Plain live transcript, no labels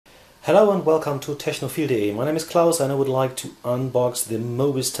Hello and welcome to Technophile.de. My name is Klaus and I would like to unbox the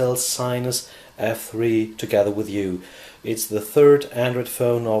Mobistel Cynus F3 together with you. It's the third Android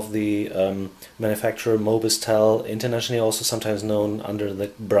phone of the manufacturer Mobistel, internationally also sometimes known under the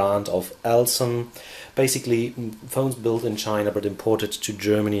brand of Elson. Basically phones built in China but imported to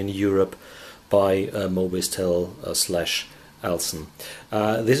Germany and Europe by Mobistel / Elson.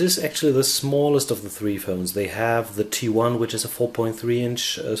 This is actually the smallest of the three phones. They have the T1, which is a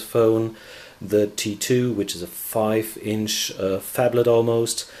 4.3-inch phone, the T2, which is a 5-inch phablet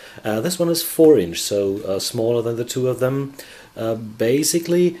almost. This one is 4-inch, so smaller than the two of them.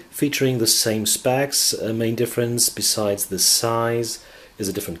 Basically featuring the same specs. Main difference besides the size is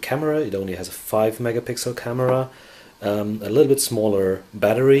a different camera. It only has a 5-megapixel camera. A little bit smaller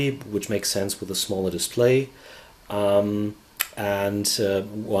battery, which makes sense with a smaller display. And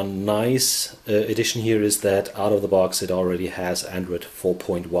one nice addition here is that out of the box it already has Android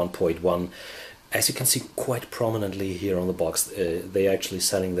 4.1.1. As you can see quite prominently here on the box, they're actually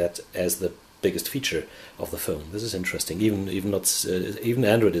selling that as the biggest feature of the phone. This is interesting. Even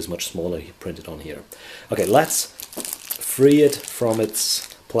Android is much smaller printed on here. Okay, let's free it from its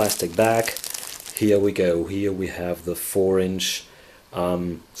plastic bag. Here we go. Here we have the 4-inch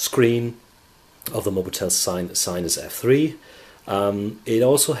screen of the Mobistel Cynus F3. It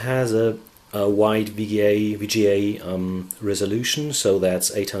also has a wide VGA resolution, so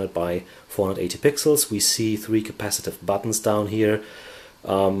that's 800 by 480 pixels. We see 3 capacitive buttons down here,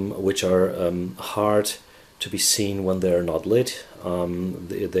 which are hard to be seen when they're not lit.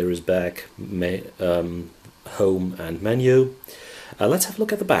 There is back, home and menu. Let's have a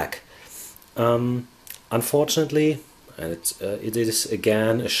look at the back. Unfortunately, and it is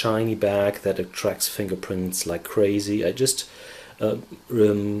again a shiny bag that attracts fingerprints like crazy. I just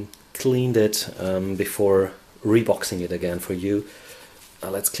cleaned it before reboxing it again for you.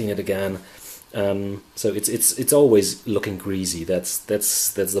 Let's clean it again. So it's always looking greasy. That's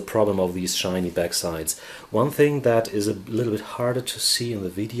the problem of these shiny backsides. One thing that is a little bit harder to see in the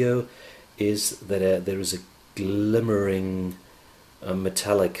video is that there is a glimmering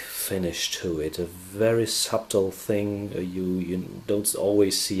metallic finish to it, a very subtle thing. You don't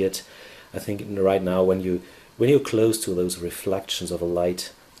always see it. I think right now when you're close to those reflections of a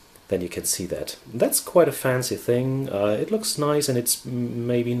light, then you can see that. That's quite a fancy thing. It looks nice, and it's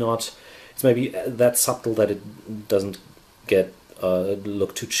maybe that subtle that it doesn't get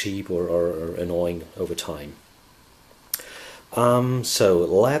look too cheap or annoying over time. So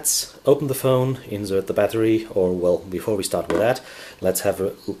let's open the phone, insert the battery, or well, before we start with that, let's have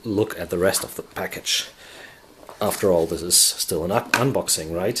a look at the rest of the package. After all, this is still an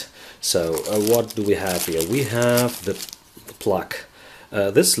unboxing, right? So what do we have here? We have the plug.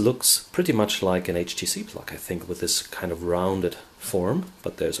 This looks pretty much like an HTC plug, I think, with this kind of rounded form,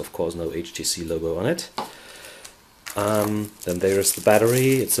 but there's of course no HTC logo on it. Then there's the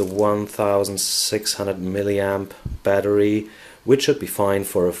battery. It's a 1600 milliamp battery, which should be fine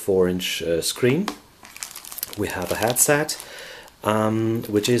for a 4-inch screen. We have a headset,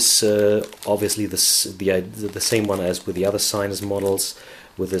 which is obviously the same one as with the other Cynus models,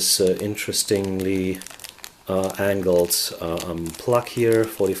 with this interestingly angled plug here,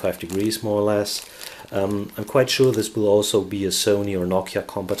 45 degrees more or less. I'm quite sure this will also be a Sony or Nokia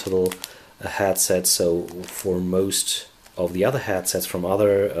compatible headset, so for most of the other headsets from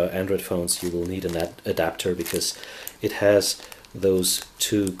other Android phones you will need an adapter, because it has those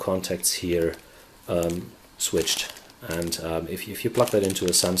 2 contacts here switched, and if you plug that into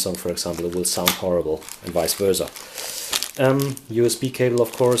a Samsung, for example, it will sound horrible, and vice versa. USB cable,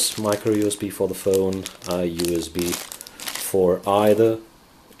 of course, micro USB for the phone, USB for either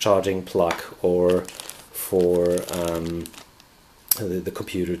charging plug or for the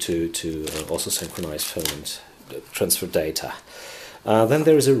computer to also synchronize phone and transfer data. Then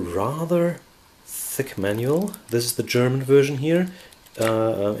there is a rather thick manual. This is the German version here.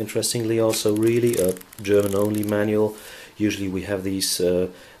 Interestingly, also really a German-only manual. Usually we have these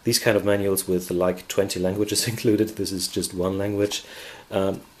kind of manuals with like 20 languages included. This is just one language.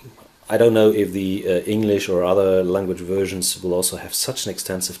 I don't know if the English or other language versions will also have such an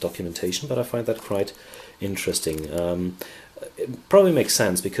extensive documentation, but I find that quite interesting. It probably makes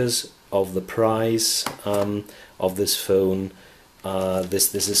sense because of the price of this phone.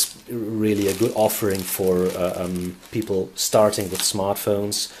 This is really a good offering for people starting with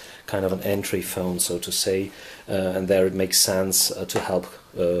smartphones, kind of an entry phone, so to say, and there it makes sense to help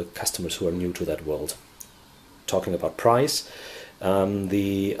customers who are new to that world. Talking about price,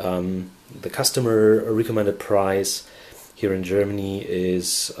 the customer recommended price here in Germany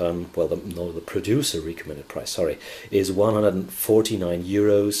is, well, the producer recommended price, sorry, is 149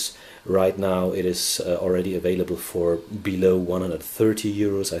 euros. Right now it is already available for below 130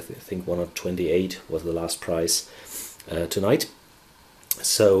 euros. I think 128 was the last price tonight.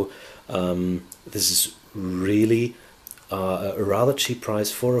 So this is really a rather cheap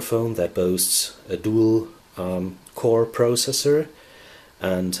price for a phone that boasts a dual core processor.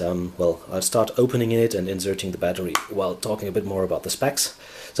 And well, I'll start opening it and inserting the battery while talking a bit more about the specs.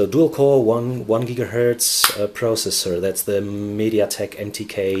 So dual core 1 GHz processor, that's the MediaTek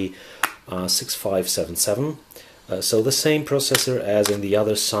MTK 6577. So the same processor as in the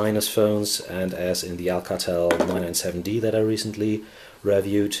other Cynus phones and as in the Alcatel 997D that I recently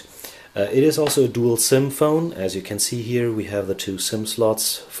reviewed. It is also a dual SIM phone. As you can see here, we have the 2 SIM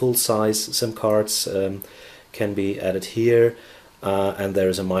slots, full-size SIM cards can be added here. And there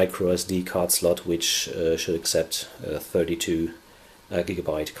is a microSD card slot which should accept 32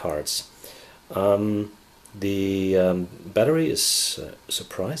 gigabyte cards. The battery is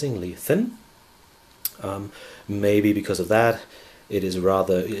surprisingly thin. Maybe because of that,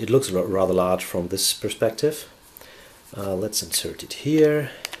 it looks rather large from this perspective. Let's insert it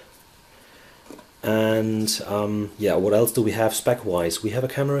here. And yeah, what else do we have spec-wise? We have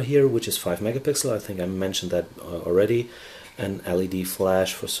a camera here which is 5 megapixel. I think I mentioned that already. An LED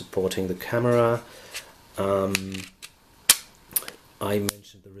flash for supporting the camera. I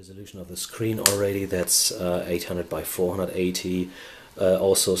mentioned the resolution of the screen already, that's 800 by 480.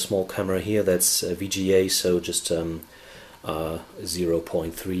 Also a small camera here, that's VGA, so just 0.3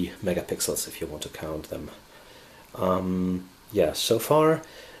 megapixels if you want to count them. Yeah, so far,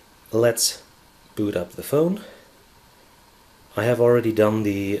 let's boot up the phone. I have already done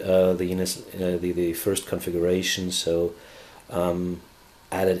the first configuration, so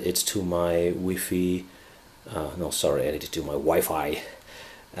added it to my Wi-Fi, added it to my Wi-Fi,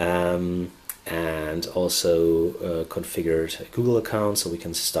 and also configured a Google account so we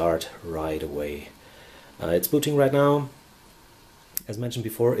can start right away. It's booting right now. As mentioned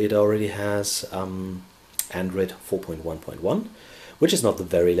before, it already has Android 4.1.1, which is not the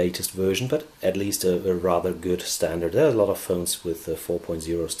very latest version, but at least a rather good standard. There are a lot of phones with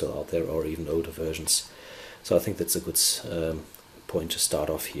 4.0 still out there, or even older versions. So I think that's a good point to start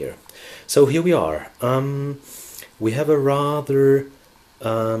off here. So here we are. We have a rather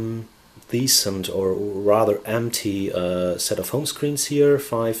decent or rather empty set of home screens here,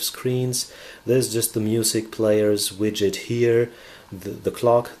 5 screens. There's just the music players widget here, the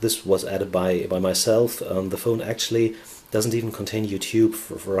clock. This was added by myself. The phone actually doesn't even contain YouTube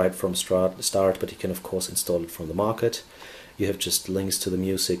right from start, but you can of course install it from the market. You have just links to the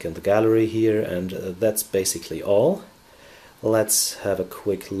music and the gallery here, and that's basically all. Let's have a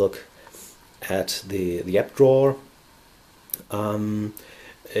quick look at the app drawer.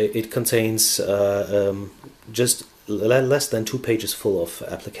 It contains just less than 2 pages full of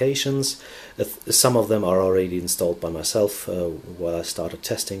applications. Some of them are already installed by myself while I started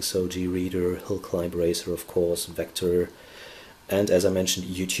testing, so G-Reader, Hill Climb Racer of course, Vector, and as I mentioned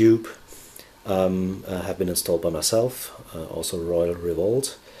YouTube have been installed by myself, also Royal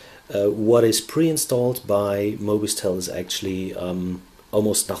Revolt. What is pre-installed by Mobistel is actually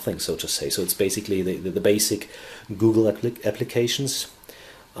almost nothing, so to say. So it's basically the basic Google applications.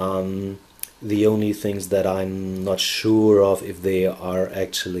 The only things that I'm not sure of if they are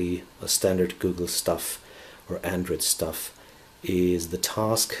actually a standard Google stuff or Android stuff is the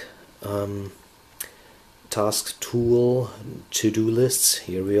task tool, to-do lists.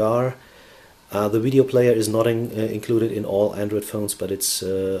 Here we are. The video player is not included in all Android phones, but it's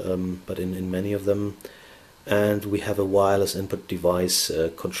but in many of them. And we have a wireless input device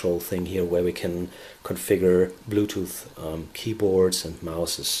control thing here where we can configure Bluetooth keyboards and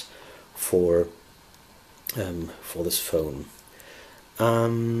mouses for this phone.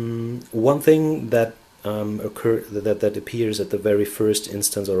 One thing that that appears at the very first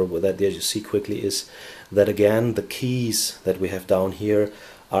instance, or that you see quickly, is that again the keys that we have down here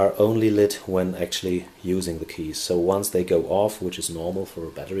are only lit when actually using the keys. So once they go off, which is normal for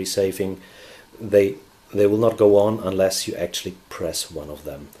battery saving, they will not go on unless you actually press one of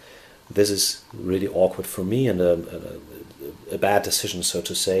them. This is really awkward for me and a bad decision, so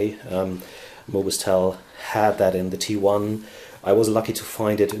to say. Mobistel had that in the T1. I was lucky to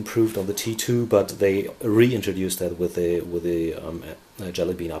find it improved on the T2, but they reintroduced that with the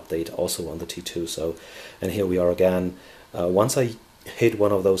Jelly Bean update also on the T2. So, and here we are again. Once I hit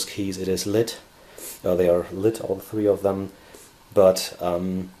one of those keys, it is lit. They are lit, all 3 of them, but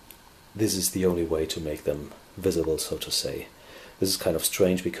this is the only way to make them visible, so to say. This is kind of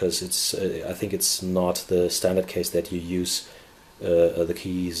strange because it's I think it's not the standard case that you use the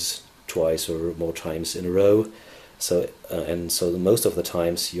keys twice or more times in a row. So and so most of the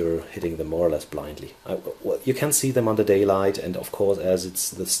times you're hitting them more or less blindly. Well, you can see them under daylight, and of course, as it's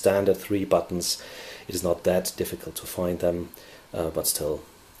the standard 3 buttons, it is not that difficult to find them. But still,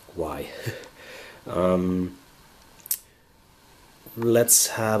 why? Let's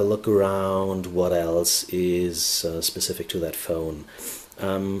have a look around what else is specific to that phone.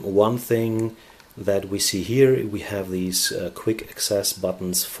 One thing that we see here, we have these quick access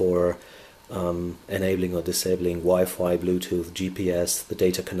buttons for enabling or disabling Wi-Fi, Bluetooth, GPS, the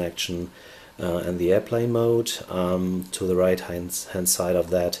data connection, and the airplane mode. To the right hand side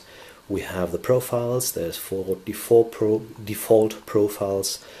of that, we have the profiles. There's 4 default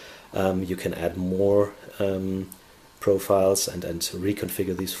profiles. You can add more profiles and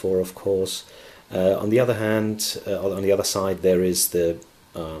reconfigure these 4, of course. On the other hand, on the other side, there is the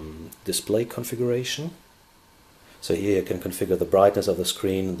display configuration. So here you can configure the brightness of the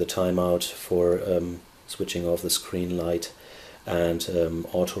screen, the timeout for switching off the screen light, and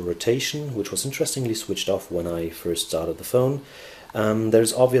auto rotation, which was interestingly switched off when I first started the phone.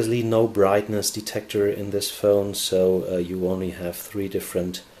 There's obviously no brightness detector in this phone, so you only have 3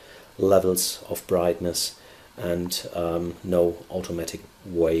 different levels of brightness, and no automatic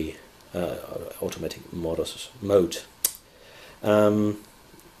mode.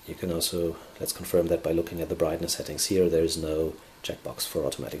 You can also, let's confirm that by looking at the brightness settings here. There is no checkbox for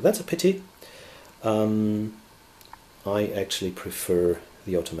automatic. That's a pity. I actually prefer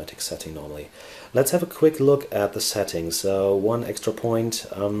the automatic setting normally. Let's have a quick look at the settings. One extra point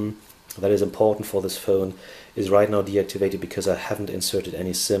that is important for this phone is right now deactivated because I haven't inserted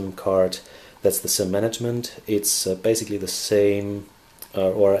any SIM card. That's the SIM management. It's basically the same,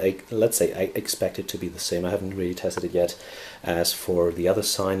 let's say I expect it to be the same. I haven't really tested it yet as for the other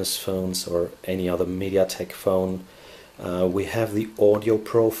Cynus phones or any other MediaTek phone. We have the audio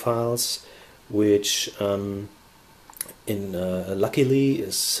profiles, which luckily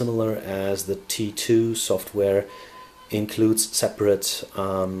is similar as the T2 software, includes separate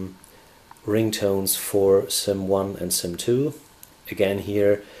ringtones for SIM 1 and SIM 2. Again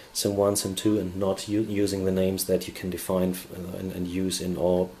here, SIM 1, SIM 2, and not using the names that you can define and use in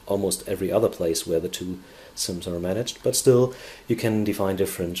almost every other place where the 2 SIMs are managed, but still you can define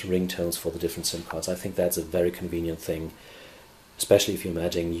different ringtones for the different SIM cards. I think that's a very convenient thing, especially if you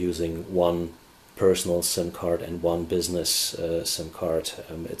imagine using one personal SIM card and one business SIM card.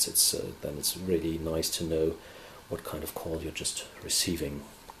 Then it's really nice to know what kind of call you're just receiving.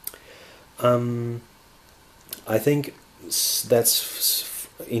 I think that's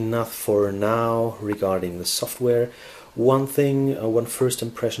enough for now regarding the software. One thing, one first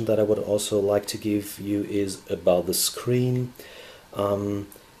impression that I would also like to give you is about the screen.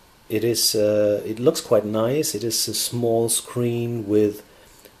 It looks quite nice. It is a small screen with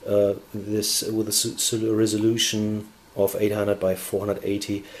a resolution of 800 by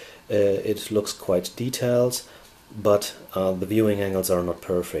 480. It looks quite detailed, but the viewing angles are not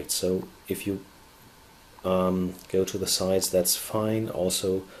perfect. So if you go to the sides, that's fine,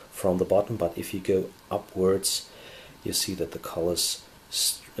 also from the bottom, but if you go upwards, you see that the colors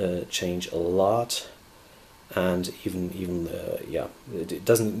change a lot, and it's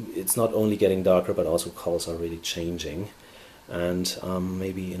not only getting darker, but also colors are really changing. And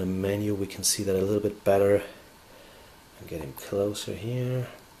maybe in a menu we can see that a little bit better. I'm getting closer here.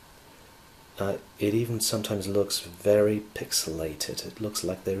 It even sometimes looks very pixelated. It looks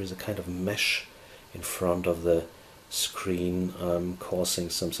like there is a kind of mesh in front of the screen, causing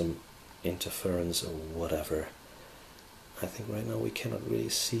some interference or whatever. I think right now we cannot really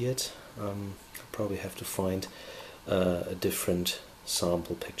see it. I'll probably have to find a different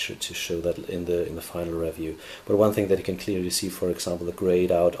sample picture to show that in the final review. But one thing that you can clearly see, for example, the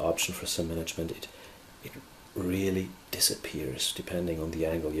grayed out option for SIM management, it really disappears depending on the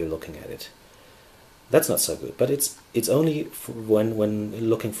angle you're looking at it. That's not so good, but it's only when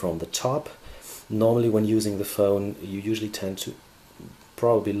looking from the top. Normally when using the phone, you usually tend to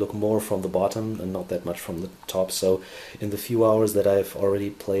probably look more from the bottom and not that much from the top. So in the few hours that I've already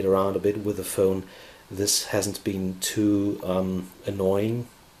played around a bit with the phone, this hasn't been too annoying.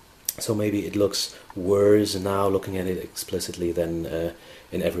 So maybe it looks worse now looking at it explicitly than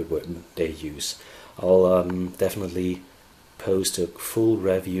in everyday use. I'll definitely post a full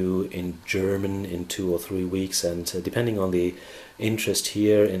review in German in 2 or 3 weeks, and depending on the interest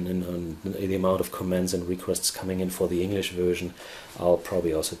here on the amount of comments and requests coming in for the English version, I'll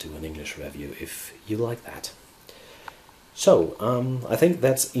probably also do an English review if you like that. So I think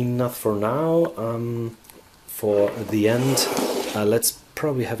that's enough for now. For the end, let's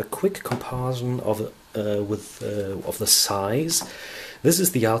probably have a quick comparison of of the size. This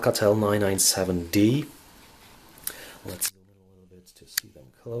is the Alcatel 997D. Let's zoom in a little bit to see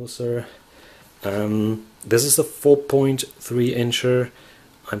them closer. This is a 4.3 incher.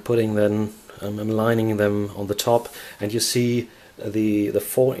 I'm lining them on the top, and you see the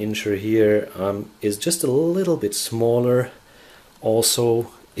 4 incher here is just a little bit smaller.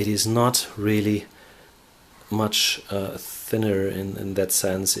 Also, it is not really much thinner in that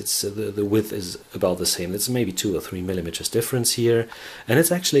sense. It's the width is about the same. It's maybe 2 or 3 millimeters difference here, and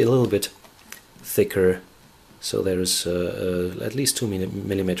it's actually a little bit thicker. So there is at least 2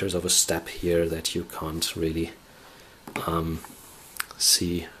 millimeters of a step here that you can't really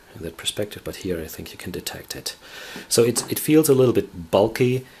see in that perspective, but here I think you can detect it. So it feels a little bit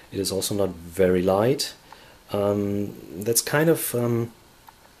bulky. It is also not very light. That's kind of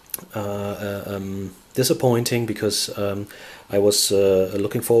disappointing, because I was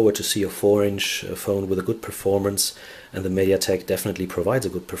looking forward to see a 4-inch phone with a good performance, and the MediaTek definitely provides a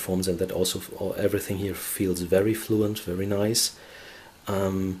good performance, and that also everything here feels very fluent, very nice.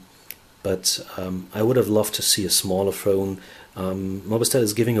 But I would have loved to see a smaller phone. Mobistel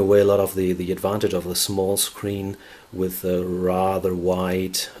is giving away a lot of the advantage of the small screen with rather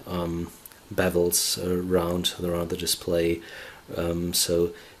wide bevels around the display.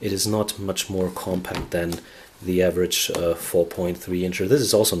 So it is not much more compact than the average 4.3 incher. This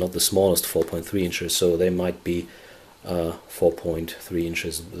is also not the smallest 4.3 incher, so there might be 4.3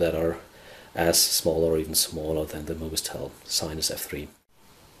 inches that are as small or even smaller than the Mobistel Cynus F3.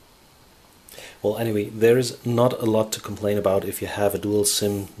 Well, anyway, there is not a lot to complain about if you have a dual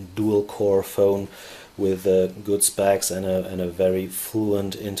SIM, dual core phone with good specs and a very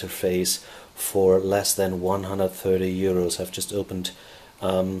fluent interface for less than 130 euros. I've just opened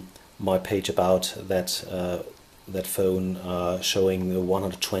my page about that that phone, showing the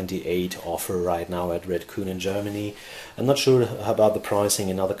 128 offer right now at Red Coon in Germany. I'm not sure about the pricing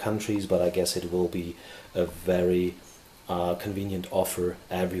in other countries, but I guess it will be a very convenient offer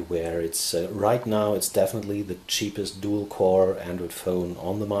everywhere. It's right now it's definitely the cheapest dual core Android phone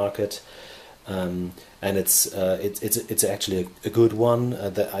on the market. And it's actually a good one.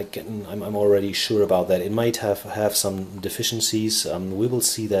 That I'm already sure about that. It might have some deficiencies. We will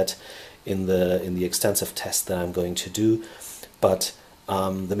see that in the extensive test that I'm going to do. But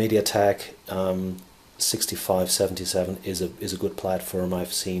the MediaTek 6577 is a good platform.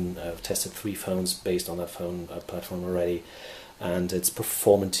 I've tested 3 phones based on that platform already, and it's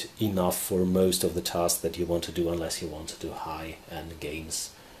performant enough for most of the tasks that you want to do, unless you want to do high-end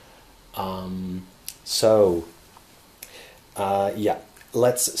games. Yeah,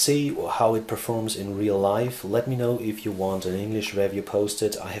 let's see how it performs in real life. Let me know if you want an English review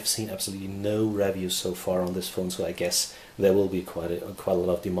posted. I have seen absolutely no reviews so far on this phone, so I guess there will be quite a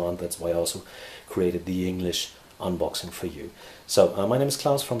lot of demand. That's why I also created the English unboxing for you. So my name is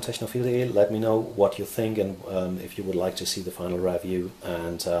Klaus from Technophile. Let me know what you think, and if you would like to see the final review,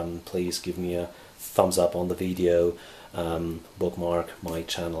 and please give me a thumbs up on the video, bookmark my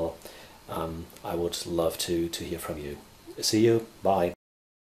channel. I would love to hear from you. See you. Bye.